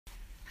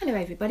Hello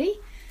everybody.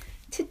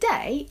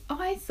 Today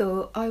I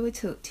thought I would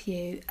talk to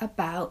you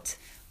about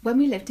when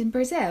we lived in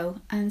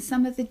Brazil and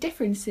some of the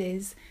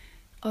differences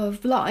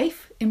of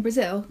life in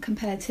Brazil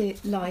compared to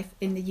life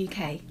in the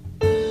UK.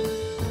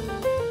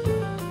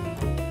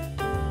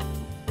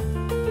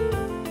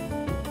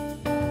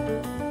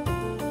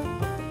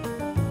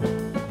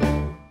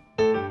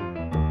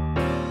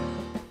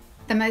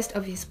 The most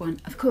obvious one,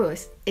 of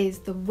course, is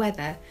the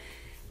weather.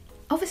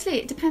 Obviously,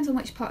 it depends on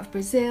which part of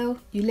Brazil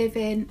you live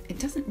in. It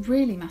doesn't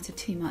really matter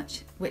too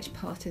much which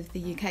part of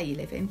the UK you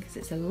live in because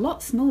it's a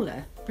lot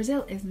smaller.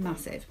 Brazil is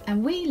massive.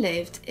 And we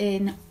lived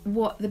in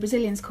what the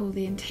Brazilians call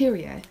the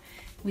interior.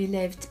 We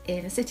lived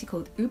in a city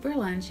called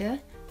Uberlândia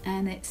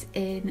and it's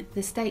in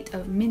the state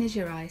of Minas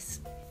Gerais.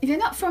 If you're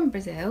not from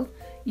Brazil,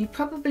 you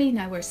probably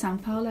know where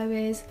São Paulo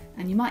is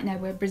and you might know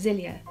where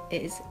Brasilia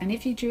is. And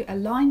if you drew a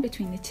line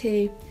between the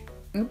two,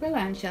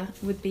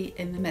 Uberlândia would be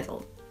in the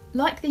middle.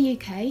 Like the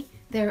UK,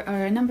 there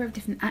are a number of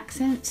different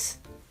accents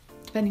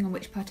depending on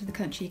which part of the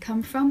country you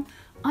come from.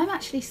 I'm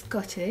actually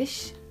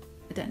Scottish.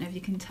 I don't know if you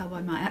can tell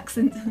by my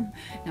accent.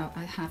 No,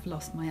 I have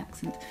lost my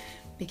accent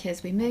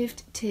because we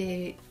moved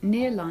to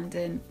near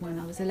London when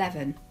I was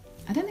 11.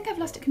 I don't think I've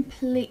lost it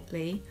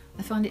completely.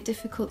 I find it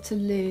difficult to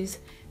lose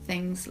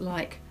things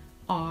like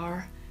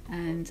R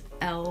and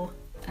L.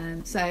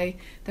 So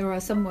there are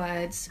some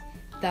words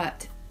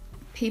that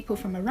people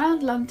from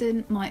around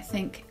London might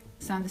think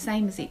sound the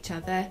same as each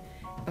other,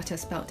 but are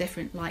spelt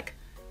different, like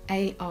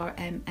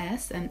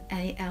ARMS and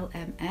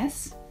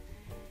ALMS.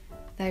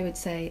 They would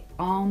say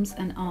arms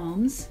and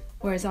arms,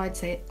 whereas I'd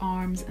say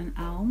arms and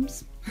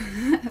alms.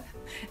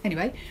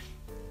 Anyway,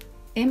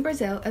 in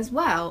Brazil as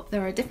well,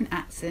 there are different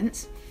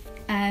accents,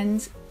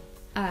 and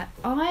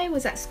I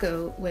was at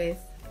school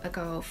with a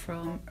girl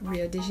from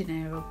Rio de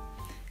Janeiro,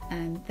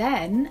 and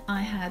then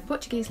I had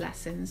Portuguese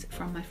lessons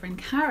from my friend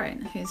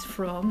Karen, who's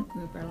from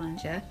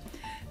Uberlândia.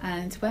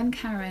 And when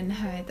Karen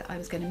heard that I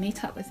was going to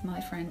meet up with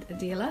my friend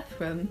Adila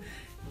from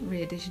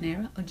Rio de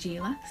Janeiro, or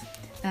Gila,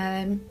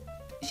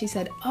 she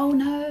said, oh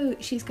no,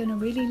 she's going to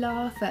really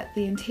laugh at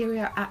the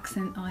interior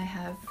accent I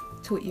have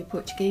taught you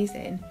Portuguese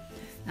in.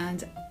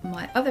 And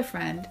my other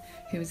friend,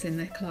 who was in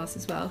the class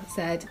as well,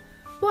 said,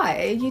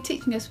 why, are you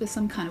teaching us with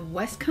some kind of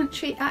West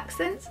Country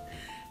accent?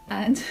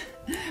 And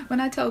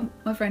when I told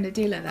my friend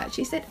Adila that,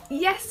 she said,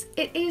 yes,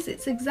 it is.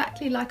 It's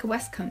exactly like a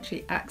West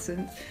Country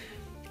accent.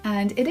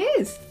 And it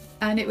is.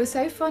 And it was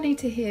so funny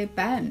to hear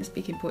Ben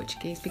speaking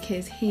Portuguese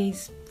because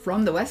he's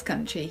from the West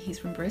Country, he's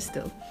from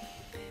Bristol.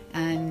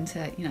 And,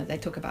 you know, they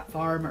talk about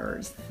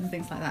farmers and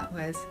things like that,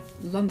 whereas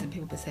London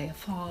people would say a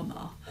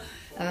farmer.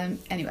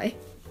 Anyway,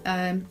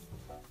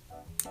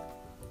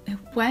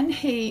 when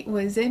he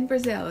was in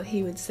Brazil,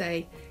 he would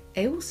say,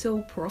 eu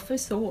sou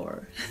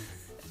professor,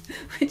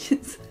 which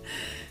is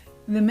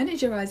the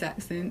Minas Gerais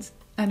accent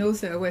and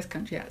also a West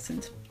Country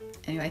accent.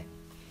 Anyway,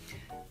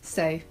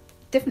 so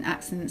different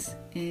accents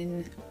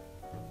in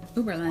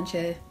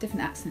Uberlândia,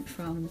 different accent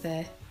from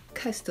the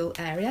coastal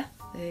area,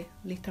 the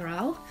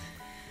litoral.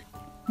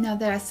 Now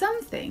there are some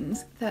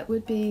things that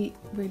would be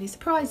really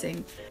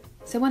surprising.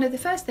 So one of the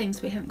first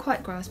things we haven't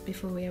quite grasped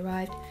before we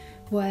arrived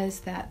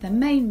was that the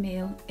main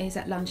meal is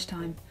at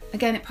lunchtime.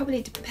 Again, it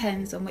probably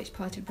depends on which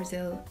part of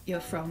Brazil you're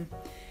from,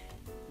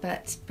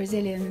 but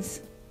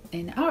Brazilians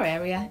in our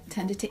area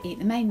tended to eat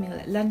the main meal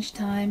at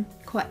lunchtime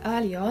quite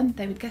early on.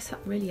 They would get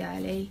up really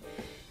early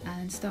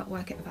and start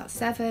work at about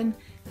 7,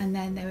 and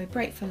then they would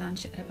break for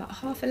lunch at about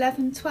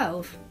 11:30,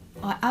 12.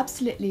 I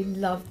absolutely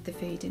loved the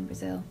food in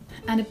Brazil,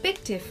 and a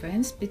big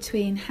difference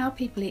between how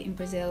people eat in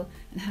Brazil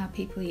and how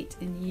people eat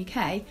in the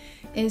UK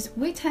is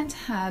we tend to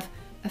have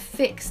a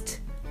fixed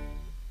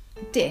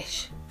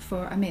dish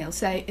for a meal.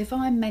 So if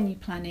I'm menu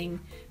planning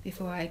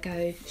before I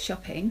go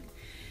shopping,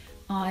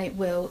 I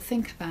will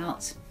think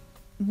about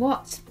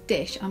what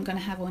dish I'm going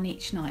to have on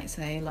each night.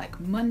 So like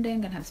Monday I'm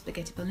going to have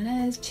spaghetti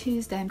bolognese,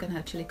 Tuesday I'm going to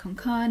have chili con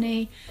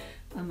carne,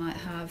 I might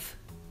have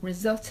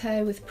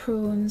risotto with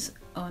prawns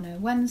on a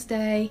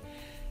Wednesday,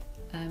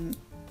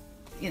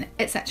 you know,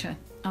 etc.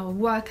 I'll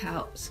work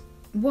out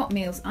what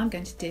meals I'm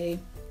going to do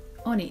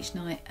on each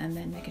night and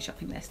then make a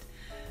shopping list.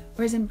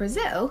 Whereas in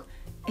Brazil,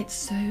 it's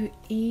so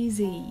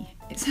easy.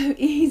 It's so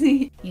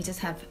easy. You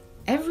just have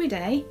every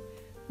day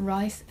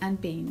rice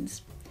and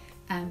beans,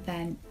 and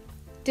then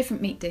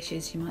different meat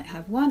dishes. You might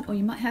have 1 or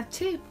you might have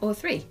 2 or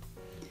 3,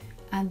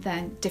 and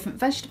then different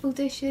vegetable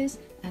dishes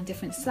and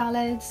different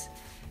salads.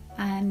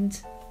 And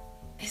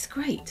it's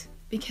great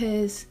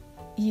because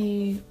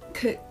you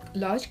cook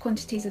large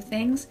quantities of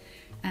things,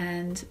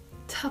 and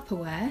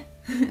Tupperware,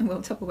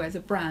 well, Tupperware is a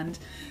brand,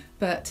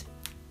 but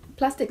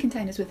plastic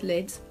containers with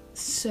lids,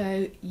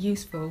 so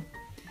useful.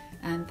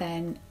 And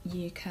then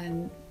you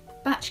can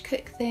batch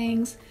cook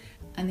things,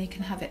 and you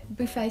can have it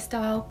buffet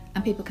style,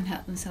 and people can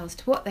help themselves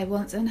to what they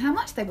want and how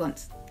much they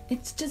want.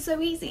 It's just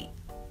so easy.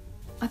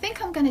 I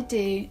think I'm going to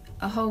do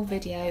a whole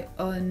video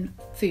on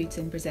foods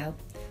in Brazil.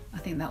 I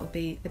think that would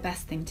be the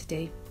best thing to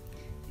do.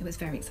 It was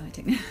very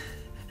exciting.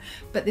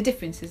 But the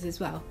differences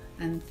as well,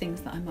 and things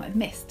that I might have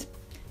missed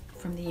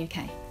from the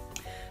UK.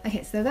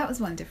 Okay, so that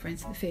was one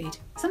difference, the food.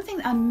 Something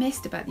that I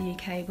missed about the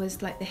UK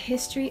was like the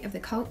history of the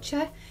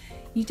culture.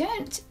 You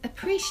don't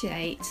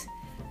appreciate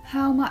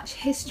how much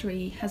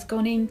history has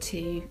gone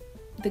into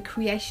the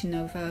creation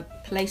of a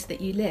place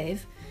that you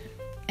live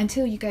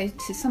until you go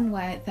to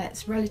somewhere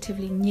that's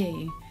relatively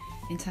new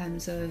in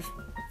terms of,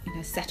 you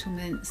know,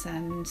 settlements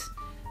and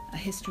a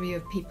history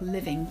of people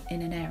living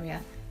in an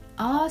area.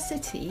 Our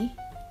city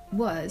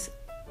was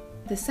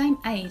the same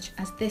age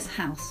as this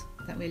house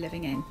that we're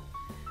living in.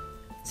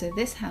 So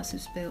this house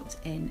was built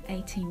in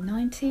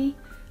 1890.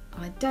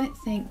 I don't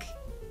think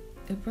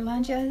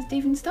Uberlândia has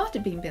even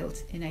started being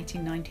built in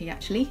 1890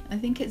 actually. I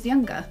think it's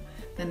younger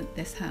than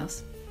this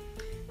house.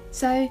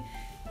 So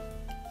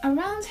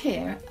around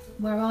here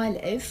where I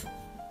live,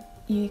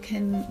 you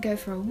can go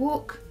for a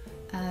walk,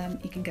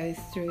 you can go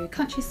through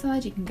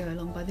countryside, you can go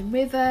along by the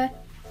river,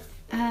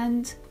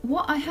 and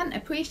what I hadn't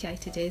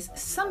appreciated is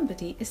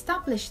somebody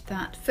established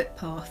that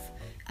footpath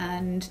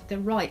and the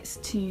rights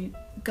to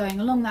going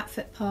along that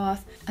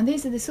footpath, and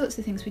these are the sorts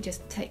of things we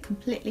just take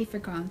completely for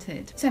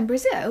granted. So in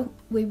Brazil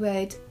we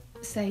would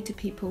say to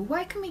people,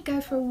 where can we go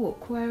for a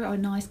walk, where are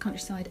nice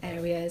countryside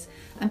areas,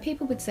 and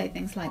people would say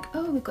things like,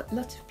 oh, we've got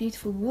lots of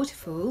beautiful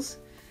waterfalls,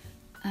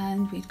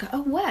 and we'd go,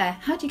 oh, where,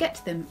 how do you get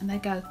to them? And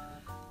they'd go,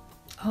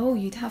 oh,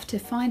 you'd have to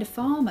find a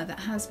farmer that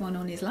has one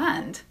on his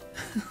land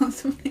or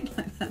something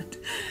like that.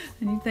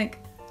 And you'd think,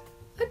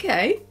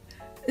 okay,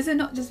 is it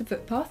not just a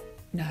footpath?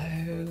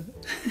 No.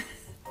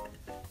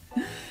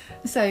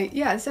 So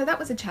yeah, so that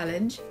was a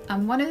challenge,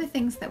 and one of the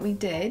things that we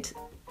did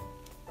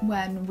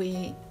when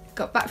we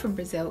got back from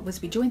Brazil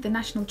was we joined the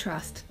National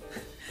Trust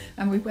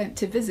and we went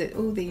to visit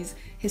all these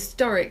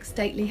historic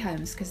stately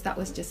homes, because that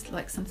was just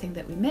like something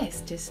that we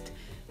missed, just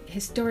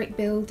historic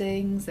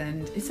buildings.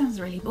 And it sounds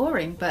really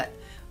boring, but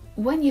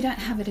when you don't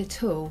have it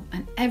at all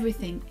and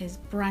everything is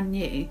brand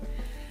new,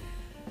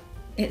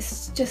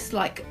 it's just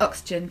like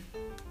oxygen.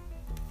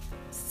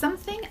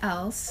 Something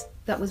else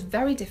that was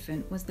very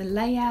different was the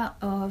layout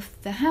of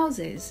the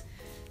houses.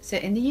 So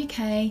in the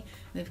UK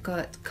we've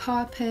got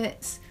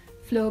carpets,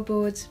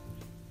 floorboards.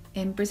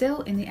 In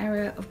Brazil, in the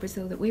area of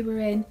Brazil that we were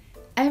in,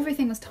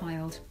 everything was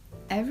tiled.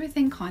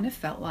 Everything kind of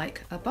felt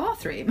like a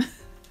bathroom.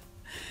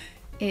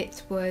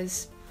 It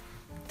was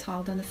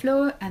tiled on the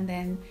floor, and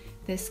then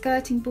the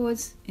skirting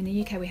boards. In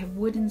the UK we have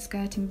wooden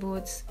skirting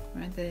boards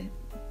around the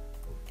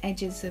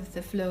edges of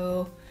the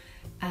floor,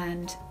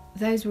 and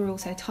those were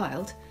also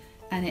tiled,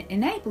 and it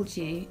enabled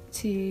you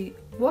to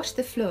wash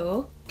the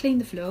floor, clean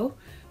the floor,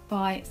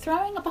 by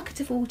throwing a bucket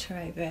of water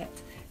over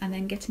it and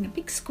then getting a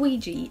big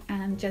squeegee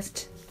and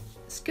just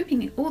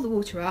scooping all the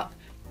water up,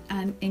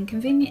 and in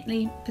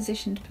conveniently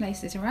positioned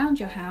places around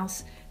your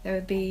house there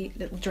would be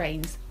little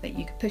drains that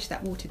you could push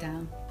that water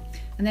down.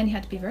 And then you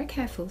had to be very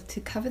careful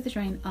to cover the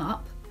drain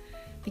up,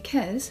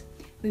 because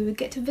we would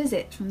get a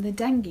visit from the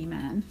dengue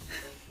man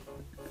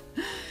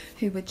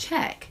who would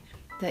check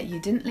that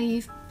you didn't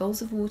leave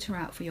bowls of water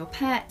out for your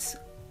pets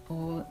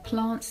or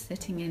plants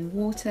sitting in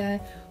water,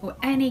 or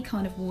any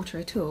kind of water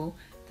at all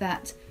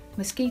that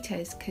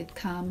mosquitoes could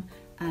come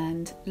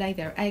and lay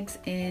their eggs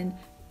in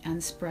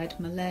and spread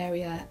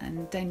malaria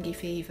and dengue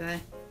fever.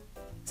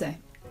 So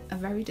a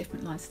very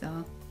different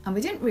lifestyle. And we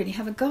didn't really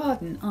have a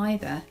garden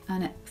either,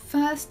 and at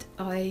first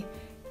I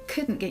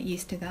couldn't get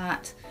used to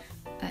that.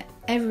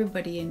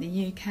 Everybody in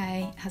the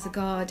UK has a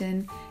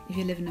garden. If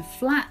you live in a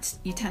flat,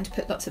 you tend to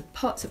put lots of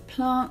pots of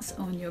plants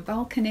on your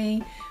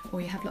balcony,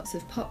 or you have lots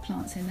of pot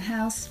plants in the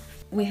house.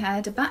 We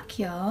had a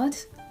backyard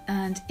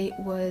and it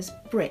was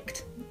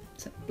bricked,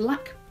 so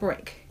black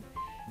brick,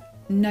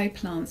 no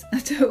plants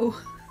at all.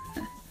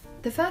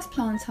 The first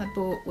plant I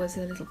bought was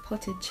a little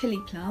potted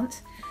chilli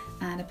plant,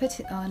 and I put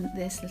it on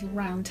this little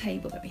round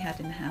table that we had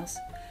in the house,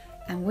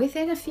 and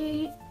within a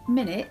few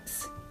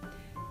minutes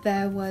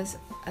there was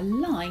a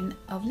line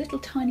of little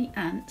tiny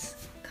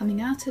ants coming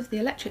out of the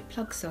electric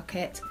plug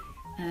socket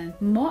and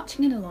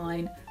marching in a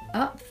line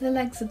up the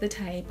legs of the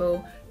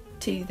table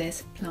to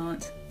this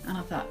plant. And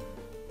I thought,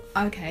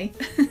 okay,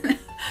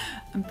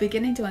 I'm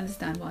beginning to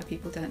understand why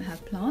people don't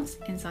have plants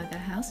inside their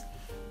house.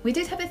 We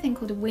did have a thing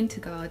called a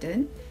winter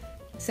garden.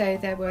 So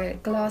there were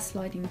glass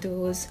sliding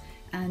doors,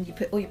 and you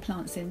put all your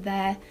plants in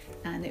there,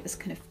 and it was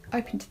kind of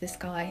open to the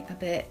sky a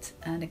bit,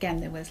 and again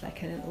there was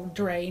like a little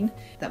drain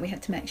that we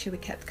had to make sure we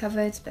kept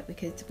covered, but we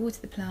could water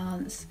the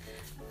plants,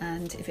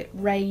 and if it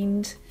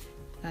rained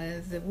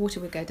the water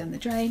would go down the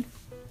drain.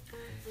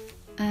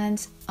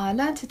 And I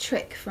learned a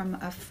trick from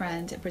a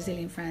friend, a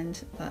Brazilian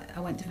friend that I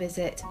went to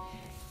visit,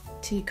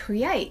 to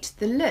create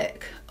the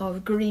look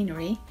of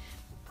greenery,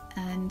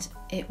 and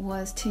it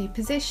was to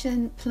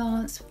position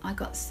plants. I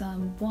got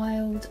some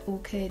wild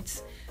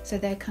orchids, so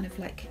they're kind of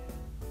like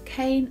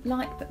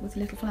cane-like but with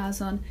little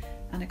flowers on,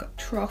 and I got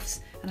troughs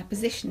and I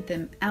positioned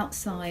them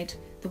outside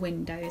the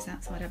windows,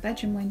 outside our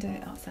bedroom window,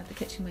 outside the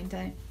kitchen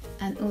window,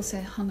 and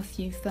also hung a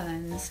few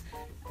ferns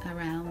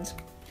around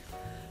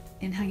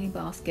in hanging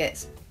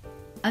baskets.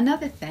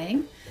 Another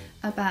thing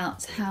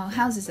about how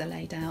houses are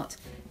laid out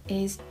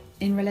is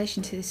in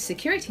relation to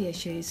security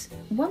issues.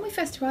 When we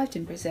first arrived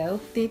in Brazil,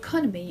 the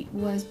economy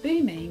was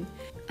booming,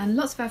 and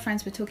lots of our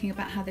friends were talking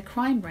about how the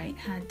crime rate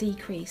had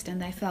decreased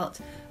and they felt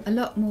a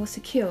lot more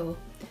secure.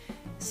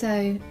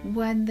 So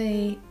when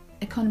the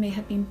economy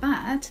had been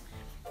bad,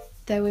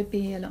 there would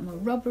be a lot more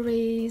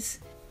robberies.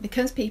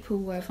 Because people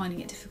were finding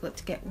it difficult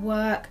to get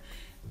work,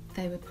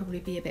 they would probably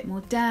be a bit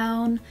more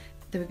down.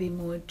 There would be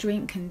more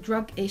drink and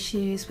drug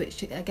issues,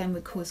 which again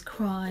would cause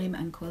crime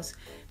and cause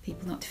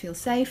people not to feel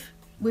safe.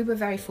 We were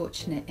very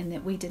fortunate in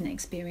that we didn't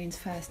experience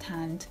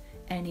firsthand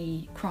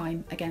any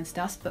crime against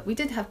us, but we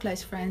did have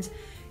close friends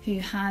who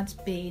had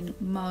been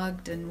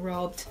mugged and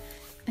robbed.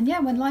 And yeah,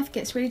 when life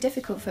gets really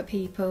difficult for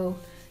people,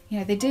 you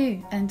know, they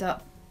do end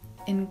up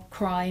in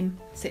crime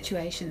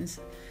situations.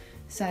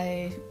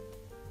 So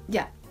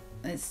yeah,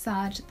 it's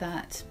sad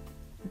that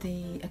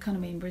the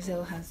economy in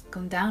Brazil has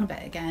gone down a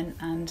bit again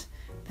and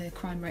the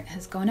crime rate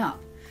has gone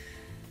up.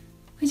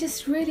 We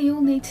just really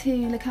all need to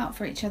look out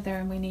for each other,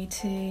 and we need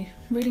to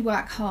really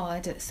work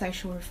hard at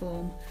social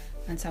reform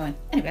and so on.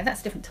 Anyway,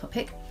 that's a different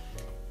topic.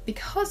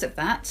 Because of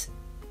that,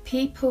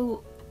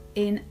 people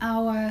in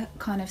our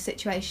kind of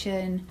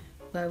situation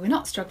where we're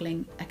not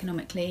struggling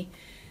economically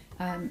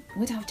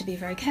would have to be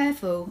very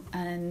careful,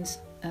 and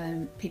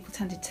people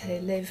tended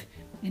to live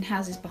in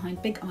houses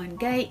behind big iron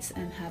gates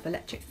and have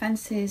electric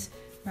fences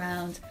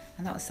around,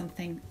 and that was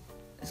something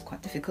that was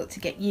quite difficult to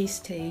get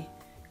used to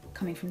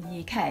coming from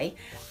the UK.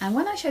 And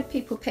when I showed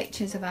people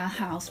pictures of our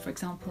house, for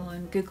example,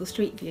 on Google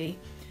Street View,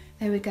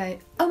 they would go,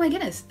 "Oh my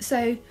goodness,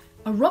 so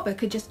a robber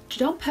could just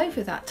jump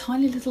over that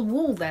tiny little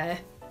wall there,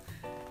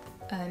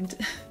 and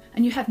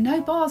you have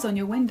no bars on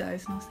your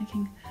windows." And I was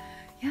thinking,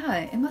 yeah,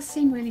 it must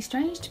seem really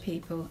strange to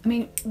people. I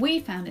mean, we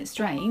found it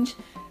strange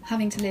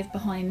having to live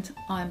behind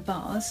iron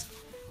bars.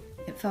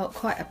 It felt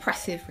quite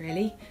oppressive,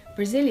 really.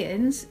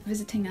 Brazilians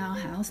visiting our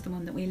house, the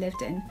one that we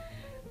lived in,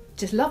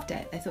 just loved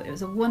it. They thought it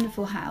was a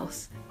wonderful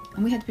house,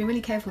 and we had to be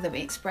really careful that we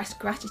expressed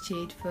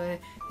gratitude for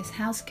this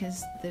house,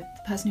 because the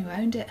person who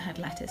owned it had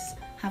let us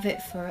have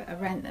it for a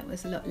rent that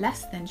was a lot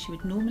less than she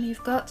would normally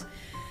have got,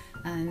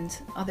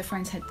 and other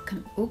friends had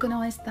kind of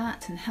organised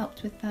that and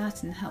helped with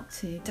that and helped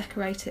to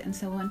decorate it and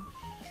so on.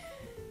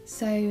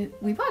 So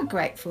we were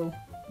grateful.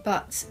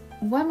 But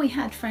when we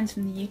had friends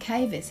from the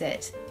UK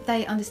visit,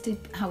 they understood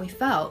how we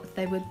felt.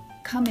 They would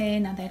come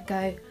in and they'd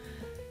go,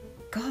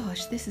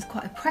 "Gosh, this is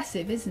quite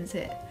oppressive, isn't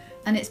it?"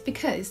 And it's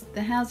because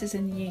the houses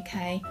in the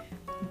UK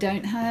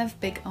don't have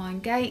big iron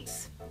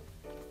gates,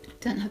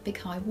 don't have big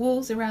high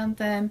walls around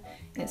them.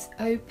 It's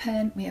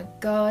open, we have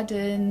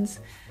gardens.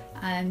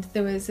 And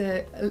there was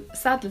a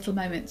sad little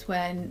moment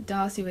when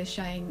Darcy was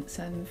showing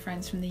some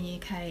friends from the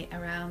UK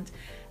around,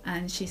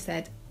 and she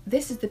said,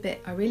 "This is the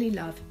bit I really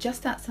love.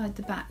 Just outside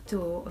the back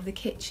door of the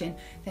kitchen,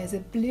 there's a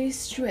blue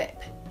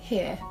strip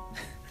here."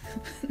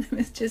 There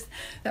was just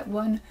that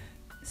one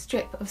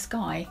strip of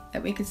sky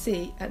that we could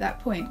see at that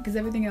point, because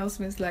everything else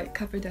was like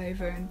covered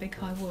over and big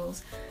high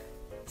walls.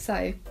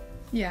 So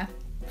yeah,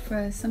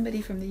 for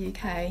somebody from the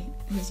UK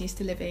who's used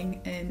to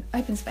living in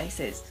open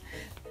spaces,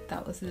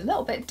 that was a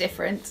little bit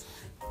different.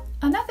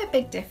 Another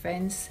big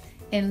difference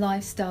in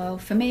lifestyle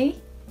for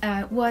me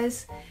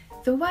was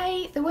the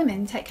way the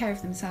women take care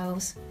of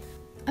themselves.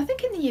 I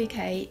think in the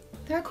UK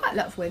there are quite a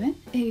lot of women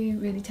who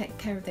really take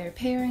care of their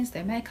appearance,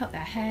 their makeup,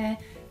 their hair,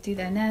 do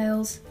their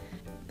nails.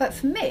 But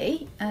for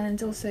me,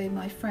 and also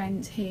my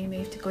friend who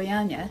moved to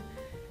Guyana,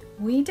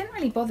 we didn't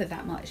really bother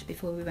that much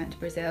before we went to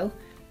Brazil.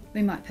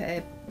 We might put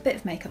a bit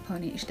of makeup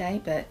on each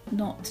day, but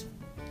not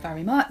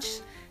very much,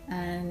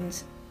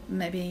 and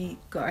maybe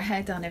got our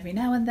hair done every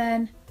now and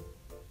then.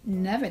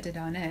 Never did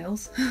our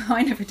nails.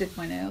 I never did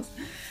my nails.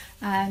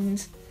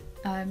 And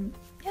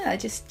yeah,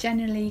 just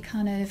generally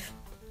kind of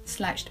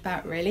slouched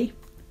about, really.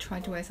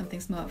 Tried to wear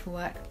something smart for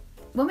work.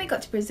 When we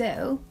got to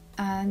Brazil,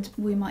 and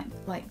we might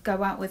like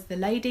go out with the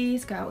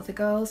ladies, go out with the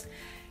girls,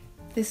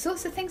 the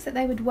sorts of things that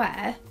they would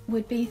wear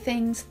would be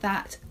things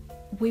that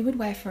we would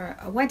wear for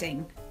a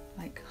wedding,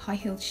 like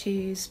high-heeled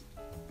shoes,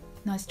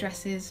 nice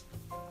dresses.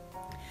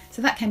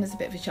 So that came as a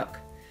bit of a shock.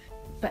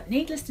 But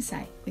needless to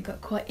say, we got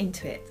quite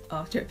into it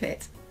after a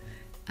bit.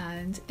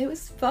 And it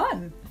was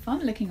fun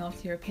looking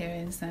after your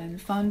appearance,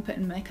 and fun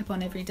putting makeup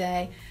on every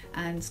day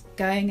and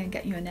going and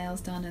getting your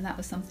nails done. And that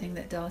was something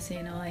that Darcy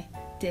and I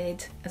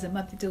did as a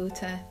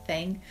mother-daughter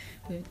thing.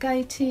 We would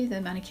go to the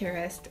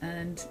manicurist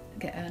and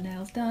get our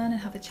nails done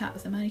and have a chat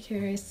with the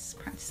manicurists,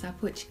 practice our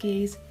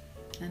Portuguese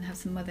and have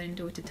some mother and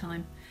daughter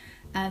time.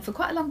 And for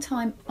quite a long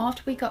time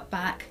after we got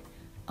back,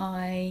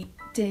 I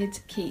did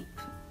keep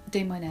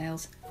doing my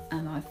nails,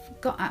 and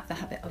I've got out the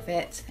habit of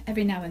it.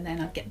 Every now and then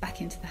I'd get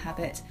back into the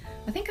habit.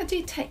 I think I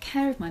do take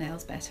care of my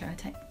nails better. I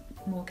take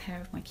more care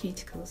of my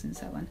cuticles and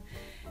so on.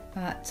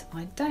 But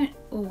I don't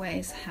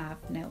always have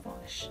nail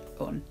varnish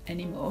on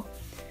anymore.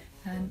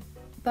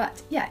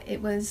 But yeah,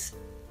 it was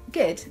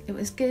good. It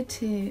was good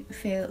to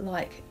feel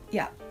like,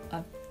 yeah,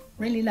 I've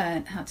really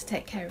learned how to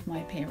take care of my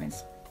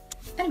appearance.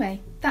 Anyway,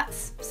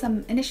 that's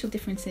some initial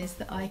differences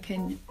that I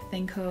can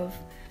think of.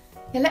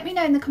 Yeah, let me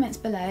know in the comments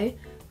below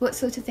what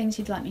sort of things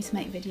you'd like me to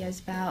make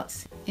videos about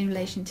in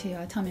relation to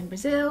our time in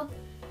Brazil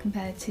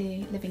compared to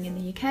living in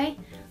the UK.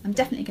 I'm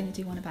definitely going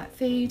to do one about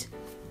food,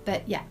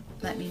 but yeah,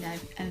 let me know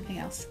anything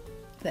else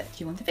that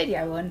you want a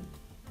video on.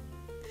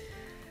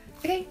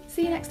 Okay,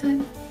 see you next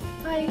time.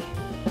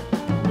 Bye.